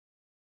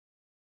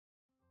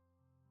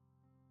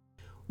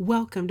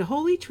Welcome to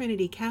Holy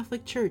Trinity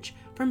Catholic Church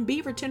from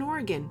Beaverton,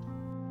 Oregon.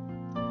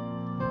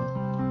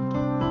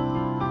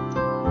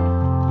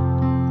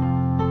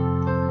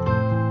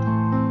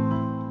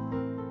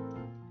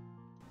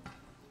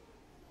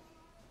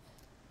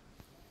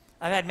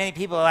 I've had many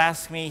people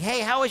ask me,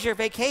 hey, how was your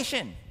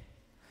vacation?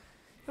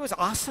 It was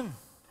awesome.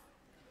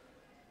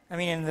 I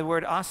mean, in the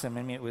word awesome,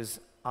 it was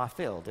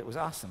awe-filled. It was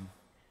awesome.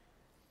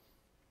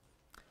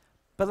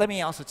 But let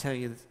me also tell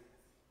you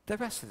the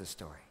rest of the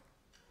story.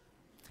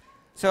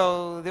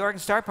 So the Oregon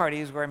Star Party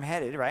is where I'm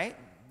headed, right?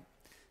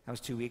 That was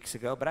 2 weeks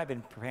ago, but I've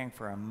been preparing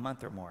for a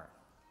month or more.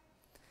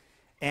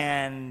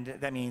 And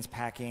that means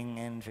packing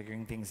and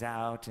figuring things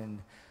out.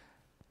 And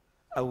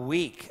a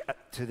week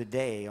to the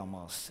day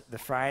almost,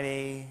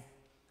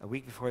 a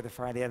week before the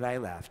Friday that I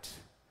left,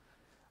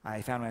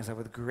 I found myself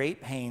with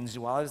great pains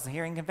while I was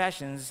hearing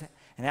confessions,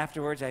 and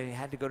afterwards I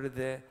had to go to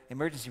the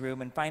emergency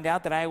room and find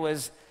out that I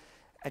was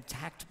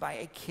attacked by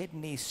a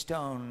kidney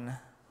stone.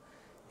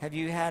 Have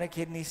you had a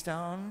kidney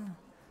stone?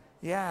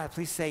 Yeah,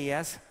 please say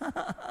yes.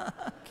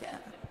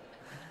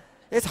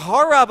 It's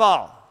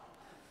horrible.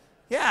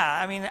 Yeah,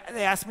 I mean,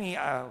 they asked me,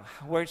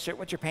 what's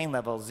your pain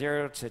level?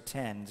 0 to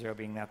 10, 0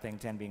 being nothing,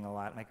 10 being a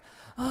lot. I'm like,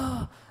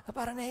 oh,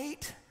 about an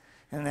 8.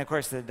 And then, of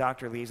course, the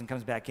doctor leaves and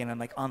comes back in. I'm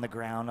like on the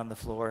ground, on the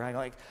floor. I'm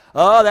like,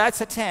 oh,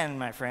 that's a 10,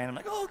 my friend. I'm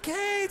like,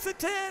 okay, it's a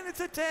 10, it's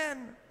a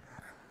 10.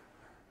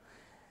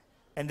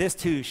 And this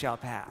too shall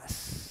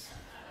pass.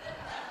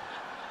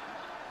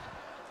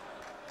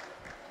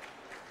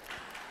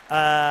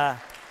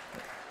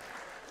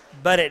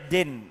 But it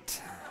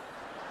didn't.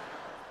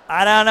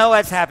 I don't know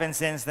what's happened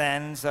since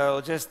then, so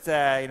just,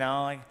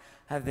 I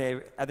have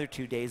the other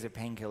 2 days of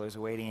painkillers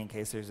waiting in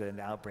case there's an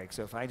outbreak.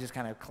 So if I just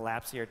kind of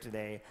collapse here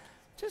today,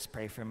 just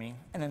pray for me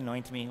and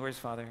anoint me. Where's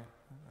Father?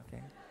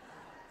 Okay.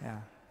 Yeah.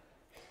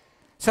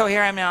 So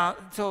here I am now.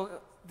 So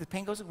the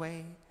pain goes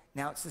away.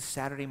 Now it's this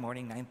Saturday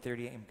morning,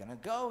 9:30. I'm going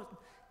to go.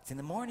 It's in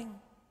the morning.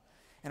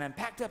 And I'm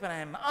packed up and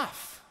I'm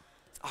off.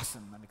 It's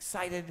awesome. I'm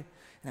excited.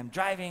 And I'm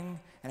driving.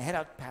 And I head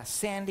out past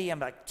Sandy. I'm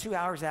like 2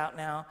 hours out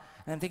now.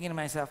 And I'm thinking to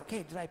myself,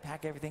 okay, did I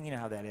pack everything? You know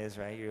how that is,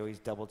 right? You're always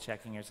double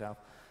checking yourself.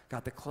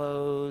 Got the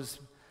clothes.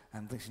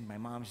 I'm listening to my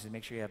mom. She said,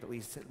 make sure you have at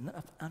least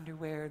enough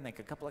underwear and like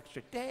a couple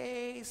extra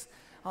days.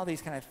 All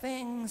these kind of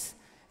things.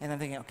 And I'm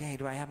thinking, okay,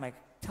 do I have my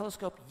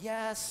telescope?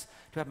 Yes.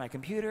 Do I have my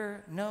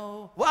computer?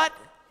 No. What?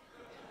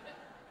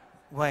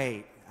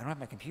 Wait, I don't have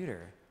my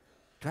computer.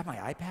 Do I have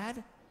my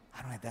iPad?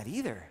 I don't have that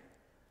either.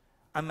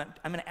 I'm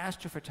an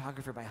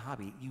astrophotographer by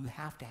hobby. You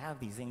have to have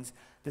these things.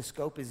 The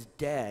scope is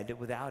dead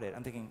without it.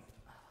 I'm thinking,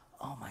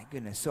 oh my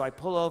goodness. So I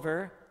pull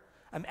over.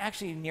 I'm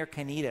actually near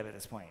Canita at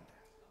this point.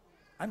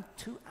 I'm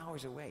 2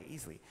 hours away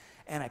easily.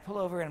 And I pull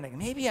over and I'm like,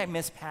 maybe I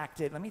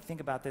mispacked it. Let me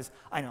think about this.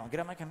 I know, I'll get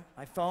on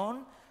my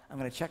phone. I'm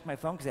going to check my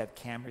phone because I have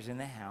cameras in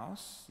the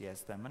house.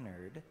 Yes, I'm a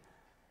nerd.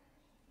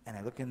 And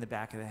I look in the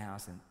back of the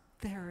house and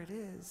there it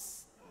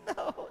is.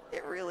 No,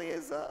 it really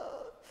is.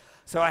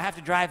 So I have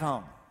to drive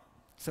home.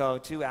 So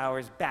 2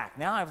 hours back.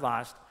 Now I've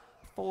lost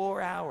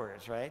 4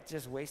 hours, right?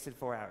 Just wasted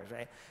 4 hours,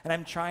 right? And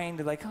I'm trying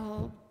to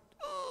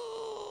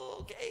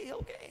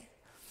okay.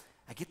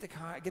 I get the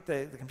car, I get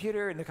the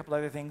computer and a couple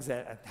other things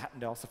that I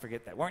happened to also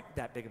forget that weren't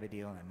that big of a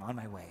deal, and I'm on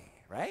my way,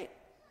 right?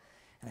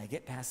 And I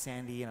get past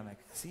Sandy, and I'm like,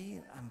 see,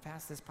 I'm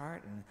past this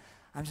part, and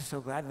I'm just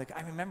so glad. Like,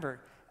 I remember,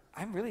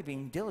 I'm really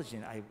being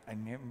diligent. I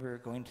remember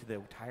going to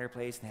the tire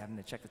place and having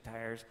to check the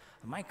tires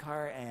on my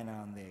car and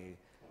on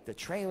the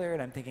trailer,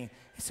 and I'm thinking,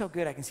 it's so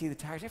good, I can see the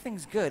tires.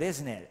 Everything's good,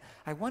 isn't it?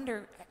 I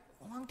wonder,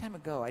 a long time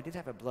ago, I did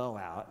have a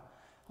blowout.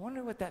 I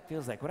wonder what that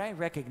feels like. Would I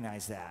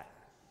recognize that?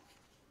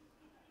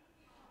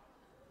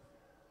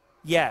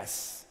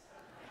 Yes.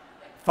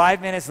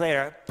 5 minutes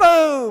later,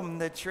 boom,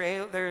 the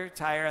trailer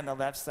tire on the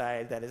left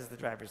side, that is the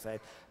driver's side,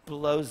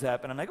 blows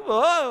up, and I'm like,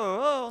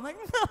 whoa, I'm like,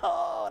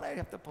 no, and I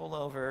have to pull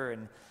over,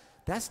 and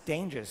that's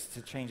dangerous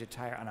to change a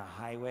tire on a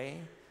highway,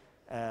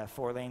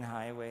 4-lane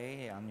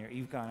highway,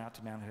 you've gone out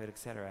to Mount Hood,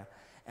 etc.,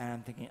 and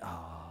I'm thinking,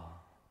 oh,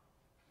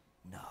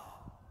 no.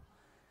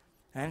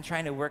 And I'm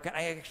trying to work,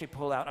 I actually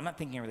pull out, I'm not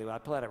thinking really well, I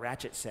pull out a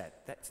ratchet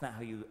set. That's not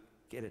how you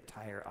get a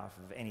tire off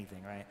of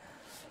anything, right?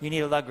 You need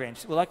a lug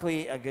wrench. Well,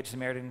 luckily, a good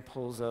Samaritan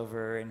pulls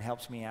over and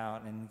helps me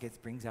out and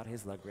brings out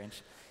his lug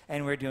wrench,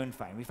 and we're doing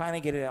fine. We finally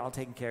get it all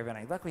taken care of, and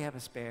I luckily have a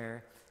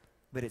spare,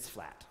 but it's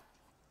flat.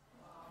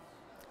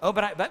 Oh,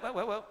 but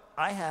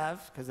I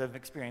have, because of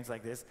experience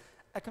like this,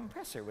 a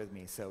compressor with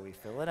me. So we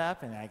fill it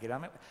up, and I get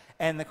on it.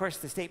 And, of course,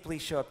 the state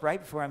police show up right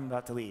before I'm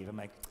about to leave. I'm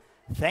like,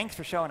 thanks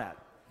for showing up.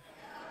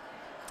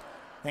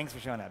 Thanks for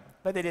showing up.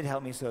 But they did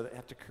help me, so I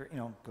have to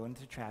go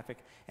into traffic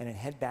and then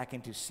head back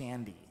into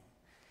Sandy.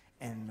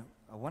 And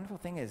a wonderful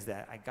thing is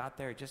that I got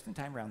there just in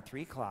time around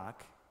 3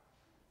 o'clock.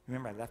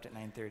 Remember, I left at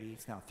 9:30.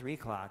 It's now 3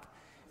 o'clock.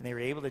 And they were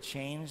able to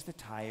change the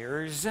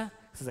tires. So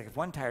it's like if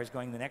one tire is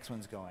going, the next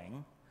one's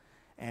going.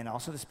 And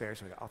also the spare,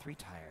 so we got all 3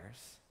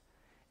 tires.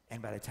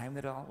 And by the time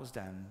that all was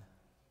done,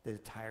 the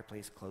tire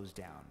place closed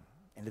down.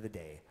 End of the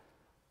day.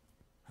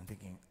 I'm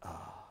thinking,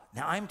 oh.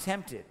 Now I'm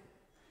tempted,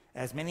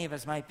 as many of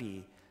us might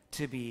be,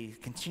 to be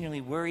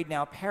continually worried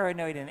now,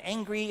 paranoid and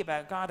angry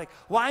about God. Like,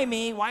 why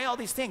me? Why all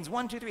these things?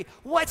 1, 2, 3.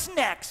 What's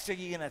next are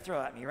you going to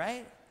throw at me,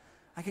 right?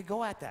 I could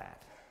go at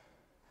that.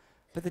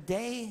 But the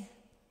day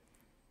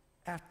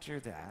after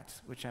that,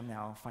 which I'm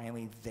now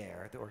finally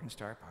there at the Oregon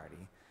Star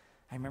Party,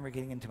 I remember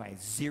getting into my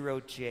zero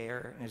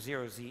chair, in a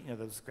zero Z,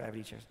 those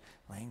gravity chairs,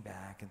 laying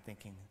back and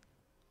thinking,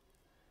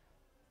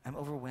 I'm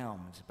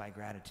overwhelmed by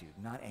gratitude,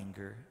 not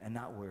anger and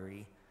not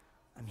worry.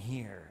 I'm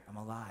here, I'm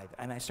alive.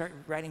 And I start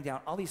writing down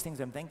all these things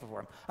I'm thankful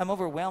for. I'm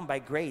overwhelmed by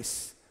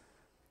grace,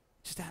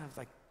 just out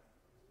of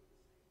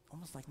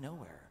almost like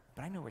nowhere.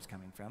 But I know where it's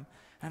coming from.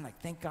 And I'm like,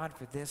 thank God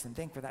for this and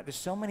thank for that. There's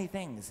so many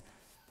things.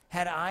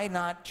 Had I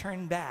not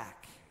turned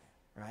back,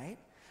 right,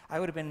 I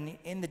would have been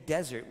in the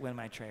desert when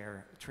my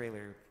trailer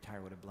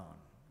tire would have blown,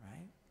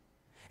 right?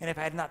 And if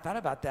I had not thought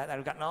about that, I would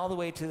have gotten all the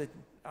way to the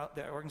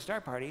Oregon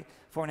Star Party,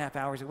 4.5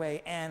 hours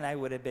away, and I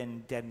would have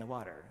been dead in the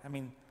water. I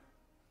mean,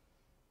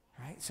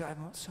 right? So I have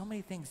so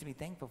many things to be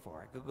thankful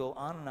for. I could go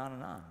on and on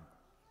and on.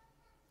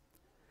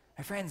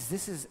 My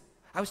friends,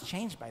 I was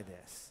changed by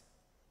this.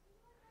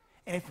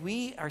 And if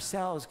we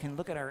ourselves can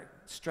look at our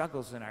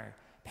struggles and our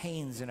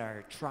pains and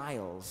our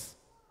trials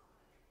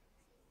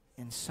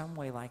in some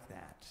way like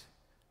that,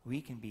 we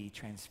can be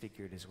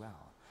transfigured as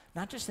well.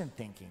 Not just in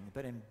thinking,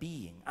 but in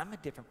being. I'm a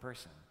different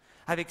person.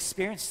 I've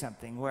experienced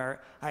something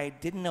where I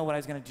didn't know what I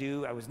was going to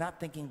do. I was not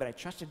thinking, but I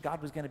trusted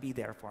God was going to be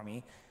there for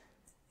me.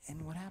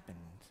 And what happened?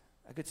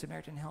 A good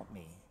Samaritan helped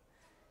me.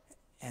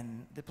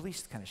 And the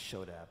police kind of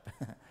showed up.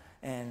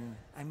 And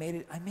I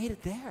made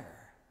it there.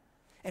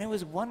 And it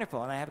was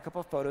wonderful. And I have a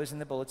couple of photos in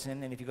the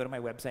bulletin. And if you go to my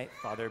website,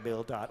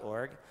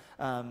 fatherbill.org,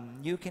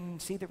 you can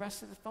see the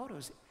rest of the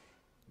photos.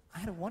 I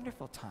had a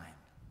wonderful time.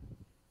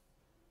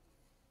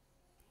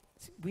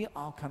 See, we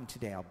all come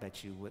today, I'll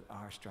bet you, with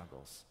our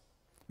struggles.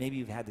 Maybe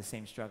you've had the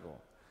same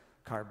struggle,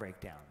 car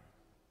breakdown.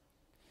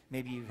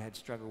 Maybe you've had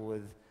struggle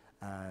with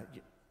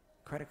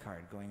credit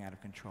card going out of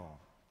control.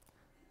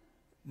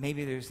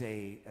 Maybe there's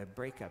a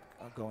breakup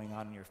going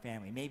on in your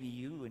family. Maybe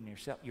you and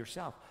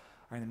yourself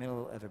are in the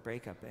middle of a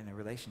breakup in a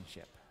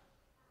relationship.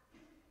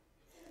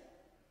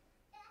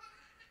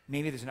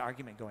 Maybe there's an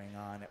argument going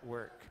on at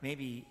work.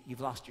 Maybe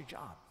you've lost your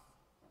job.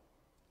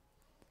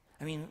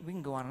 I mean, we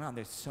can go on and on.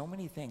 There's so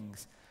many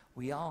things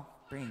we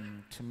all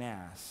bring to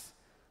Mass,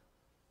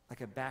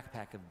 like a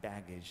backpack of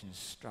baggage and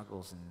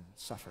struggles and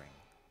suffering.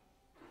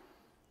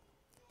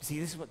 See,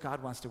 this is what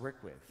God wants to work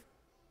with.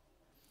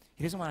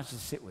 He doesn't want us to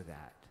sit with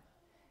that.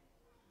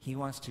 He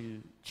wants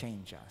to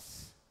change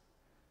us.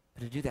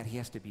 But to do that, he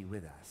has to be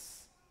with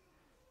us.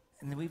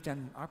 And then we've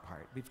done our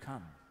part. We've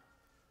come.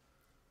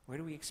 Where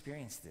do we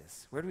experience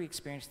this? Where do we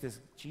experience this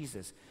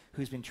Jesus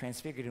who's been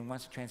transfigured and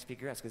wants to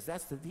transfigure us? Because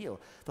that's the deal.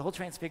 The whole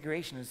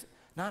transfiguration is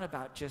not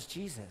about just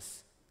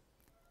Jesus.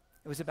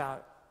 It was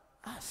about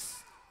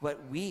us, what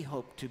we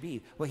hope to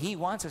be, what he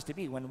wants us to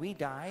be. When we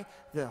die,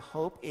 the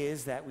hope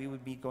is that we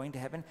would be going to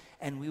heaven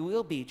and we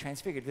will be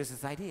transfigured. There's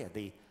this idea,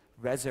 the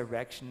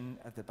resurrection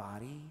of the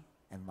body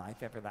and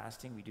life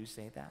everlasting. We do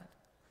say that.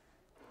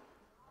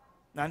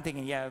 Now I'm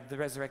thinking, yeah, the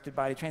resurrected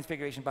body,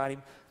 transfiguration body,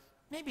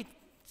 maybe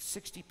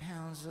 60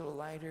 pounds, a little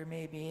lighter,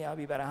 maybe. I'll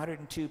be about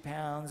 102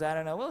 pounds. I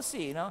don't know. We'll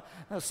see, No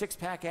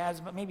six-pack abs,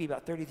 but maybe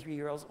about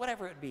 33-year-olds,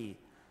 whatever it be.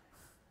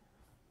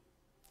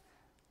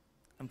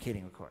 I'm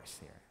kidding, of course,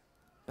 here.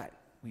 But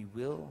we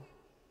will,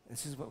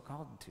 this is what we're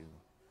called to.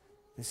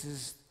 This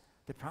is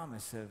the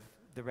promise of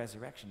the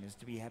resurrection, is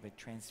to have a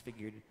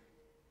transfigured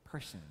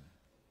person.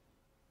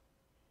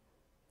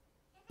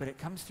 But it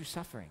comes through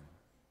suffering.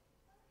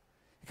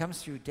 It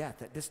comes through death.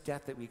 That this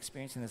death that we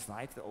experience in this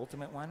life, the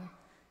ultimate one,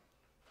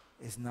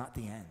 is not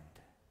the end.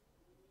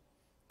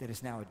 That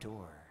is now a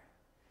door.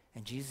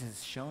 And Jesus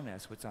has shown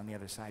us what's on the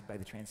other side by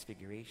the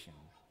transfiguration.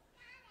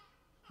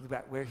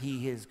 About where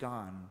he has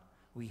gone,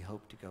 we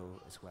hope to go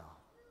as well.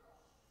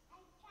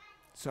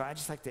 So I'd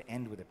just like to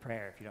end with a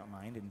prayer, if you don't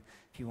mind. And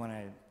if you want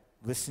to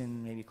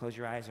listen, maybe close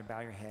your eyes or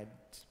bow your head.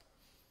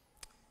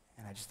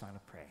 And I just want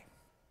to pray.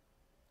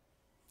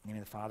 In the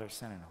name of the Father,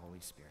 Son, and the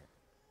Holy Spirit.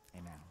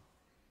 Amen.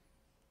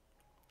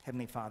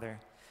 Heavenly Father,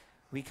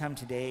 we come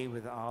today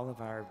with all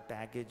of our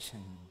baggage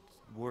and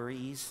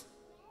worries,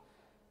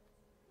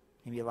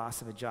 maybe a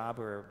loss of a job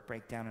or a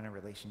breakdown in a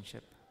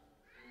relationship.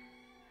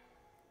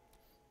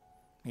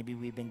 Maybe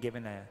we've been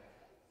given a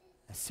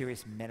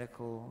serious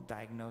medical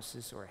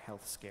diagnosis or a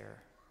health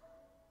scare.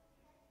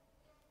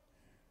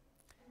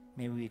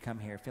 Maybe we come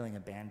here feeling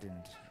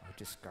abandoned or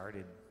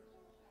discarded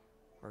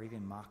or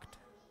even mocked.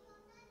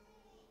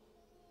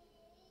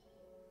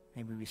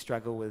 Maybe we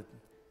struggle with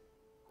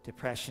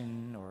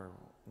depression or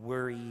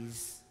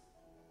worries.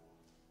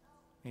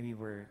 Maybe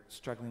we're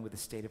struggling with the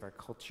state of our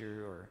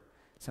culture or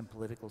some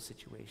political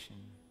situation.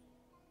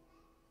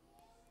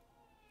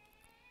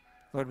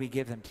 Lord, we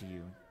give them to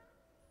you.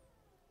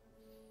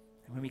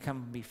 And when we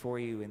come before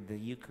you in the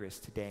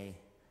Eucharist today,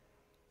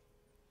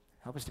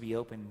 help us to be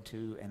open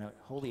to a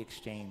holy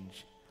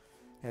exchange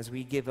as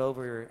we give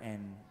over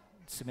and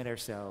submit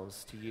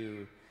ourselves to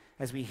you.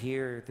 As we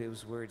hear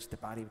those words, the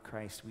body of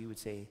Christ, we would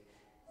say,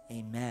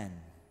 Amen.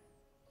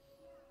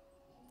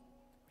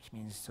 which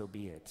means so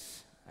be it,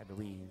 I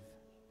believe.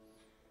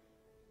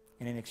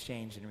 And in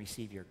exchange, then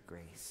receive your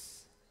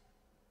grace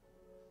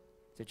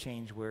to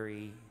change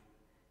worry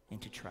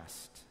into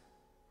trust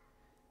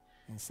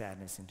and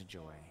sadness into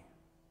joy.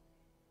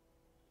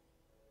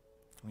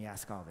 We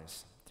ask all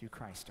this through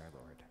Christ our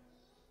Lord.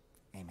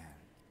 Amen.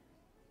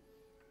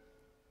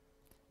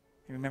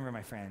 And remember,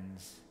 my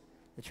friends,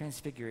 the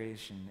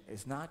Transfiguration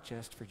is not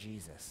just for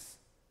Jesus.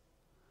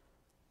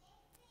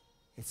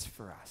 It's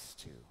for us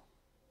too.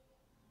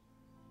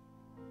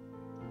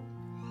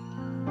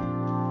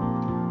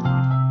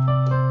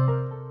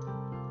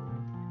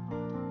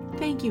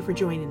 Thank you for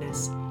joining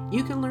us.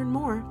 You can learn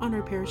more on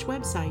our parish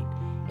website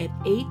at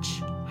h-t.org.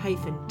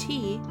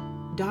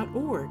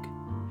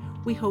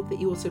 We hope that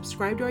you will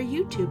subscribe to our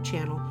YouTube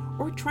channel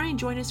or try and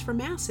join us for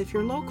Mass if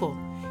you're local.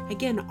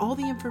 Again, all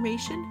the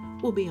information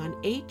will be on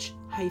h-t.org.